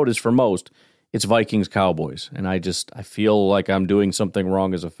have noticed for most, it's Vikings Cowboys, and I feel like I'm doing something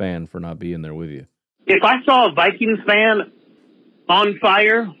wrong as a fan for not being there with you. If I saw a Vikings fan on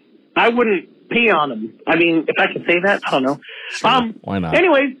fire, I wouldn't pee on him. I mean, if I could say that, I don't know. Sure, why not?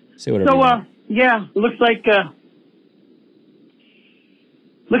 Anyways, say whatever you want. Yeah, looks like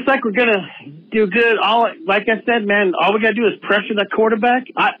we're gonna do good. Like I said, man, all we gotta do is pressure that quarterback.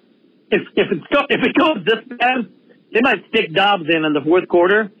 If it goes this bad, they might stick Dobbs in the fourth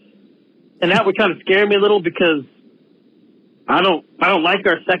quarter, and that would kind of scare me a little because I don't like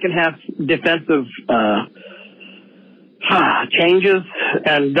our second half defensive changes,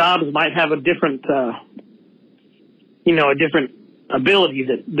 and Dobbs might have a different ability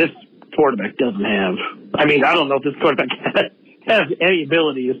that this quarterback doesn't have. I mean, I don't know if this quarterback has any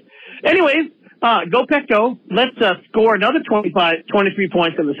abilities. Anyways, go Pack Go. Let's score another 23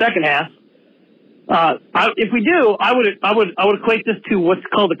 points in the second half. If we do, I would equate this to what's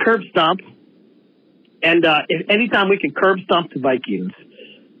called a curb stomp. And if anytime we can curb stomp the Vikings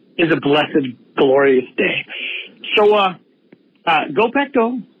is a blessed, glorious day. So go Pack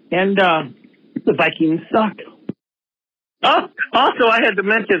Go, and the Vikings suck. Also, I had to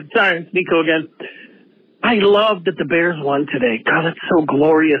mention, sorry, Nico again. I love that the Bears won today. God, that's so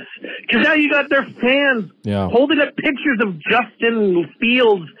glorious. Because now you got their fans holding up pictures of Justin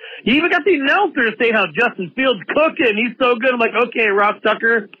Fields. You even got the announcers say how Justin Fields cooking. He's so good. I'm like, okay, Ross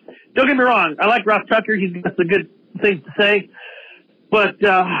Tucker. Don't get me wrong. I like Ross Tucker. He's got some good things to say. But,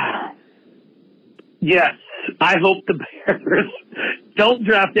 yes, I hope the Bears don't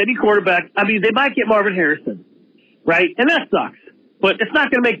draft any quarterback. I mean, they might get Marvin Harrison, right? And that sucks. But it's not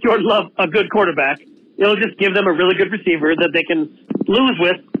going to make Jordan Love a good quarterback. It'll just give them a really good receiver that they can lose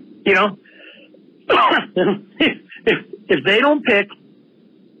with, you know. if they don't pick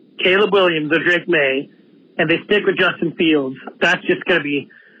Caleb Williams or Drake May and they stick with Justin Fields, that's just going to be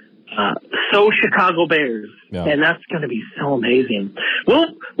so Chicago Bears. Yeah. And that's going to be so amazing. We'll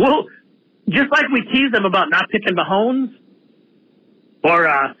just like we tease them about not picking Mahomes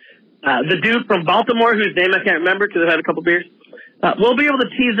or the dude from Baltimore whose name I can't remember because I've had a couple beers. We'll be able to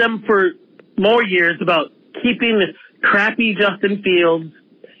tease them for more years about keeping crappy Justin Fields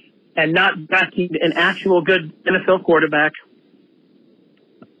and not drafting an actual good NFL quarterback.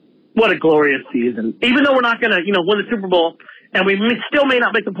 What a glorious season. Even though we're not going to, win the Super Bowl and we still may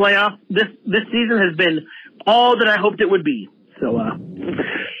not make the playoffs, this season has been all that I hoped it would be. So,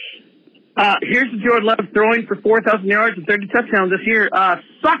 here's Jordan Love throwing for 4,000 yards and 30 touchdowns this year.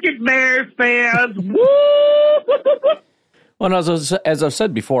 Suck it, Bears fans. Woo! Well, as I've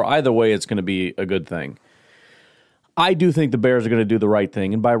said before, either way, it's going to be a good thing. I do think the Bears are going to do the right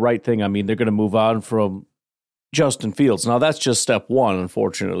thing. And by right thing, I mean they're going to move on from Justin Fields. Now, that's just step one,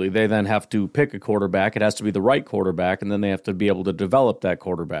 unfortunately. They then have to pick a quarterback. It has to be the right quarterback, and then they have to be able to develop that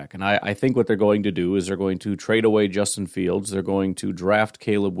quarterback. And I think what they're going to do is they're going to trade away Justin Fields. They're going to draft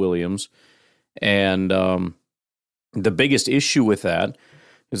Caleb Williams. And the biggest issue with that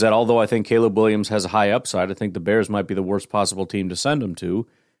is that although I think Caleb Williams has a high upside, I think the Bears might be the worst possible team to send him to,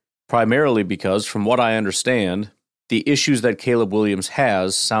 primarily because, from what I understand, the issues that Caleb Williams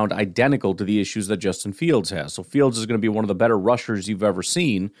has sound identical to the issues that Justin Fields has. So Fields is going to be one of the better rushers you've ever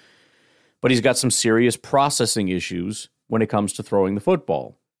seen, but he's got some serious processing issues when it comes to throwing the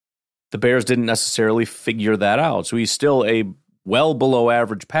football. The Bears didn't necessarily figure that out, so he's still a well below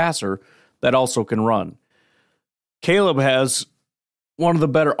average passer that also can run. Caleb has one of the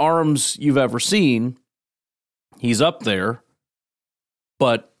better arms you've ever seen. He's up there.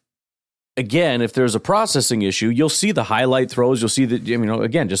 But again, if there's a processing issue, you'll see the highlight throws. You'll see that,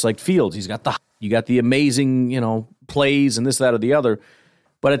 again, just like Fields, you got the amazing, plays and this, that, or the other.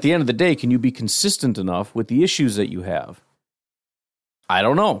 But at the end of the day, can you be consistent enough with the issues that you have? I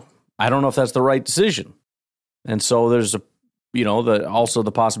don't know. I don't know if that's the right decision. And so there's also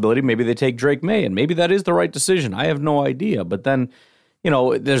the possibility maybe they take Drake May, and maybe that is the right decision. I have no idea. But then,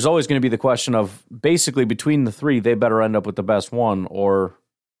 there's always going to be the question of basically between the three, they better end up with the best one, or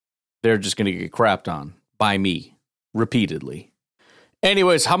they're just going to get crapped on by me repeatedly.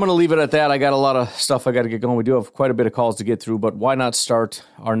 Anyways, I'm going to leave it at that. I got a lot of stuff I got to get going. We do have quite a bit of calls to get through, but why not start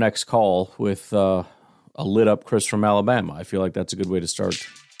our next call with a lit up Chris from Alabama? I feel like that's a good way to start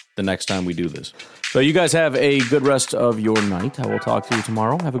the next time we do this. So you guys have a good rest of your night. I will talk to you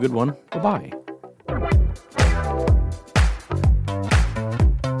tomorrow. Have a good one. Bye-bye.